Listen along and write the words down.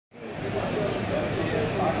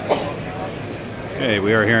Okay,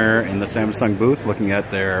 we are here in the Samsung booth looking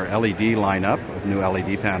at their LED lineup of new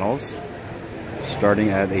LED panels, starting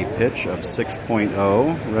at a pitch of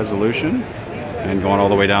 6.0 resolution and going all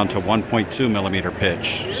the way down to 1.2 millimeter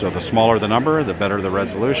pitch. So the smaller the number, the better the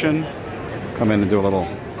resolution. Come in and do a little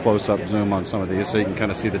close-up zoom on some of these so you can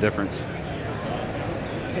kind of see the difference.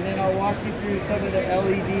 And then I'll walk you through some of the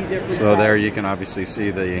LED differences. So there you can obviously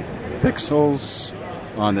see the pixels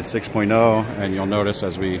on the 6.0, and you'll notice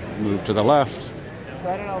as we move to the left,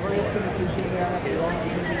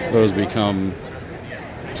 those become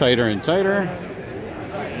tighter and tighter.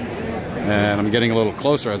 And I'm getting a little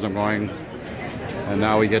closer as I'm going. And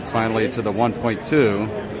now we get finally to the 1.2.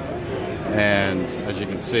 And as you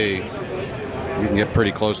can see, you can get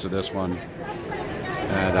pretty close to this one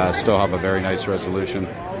and still have a very nice resolution.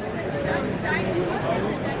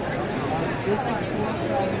 This is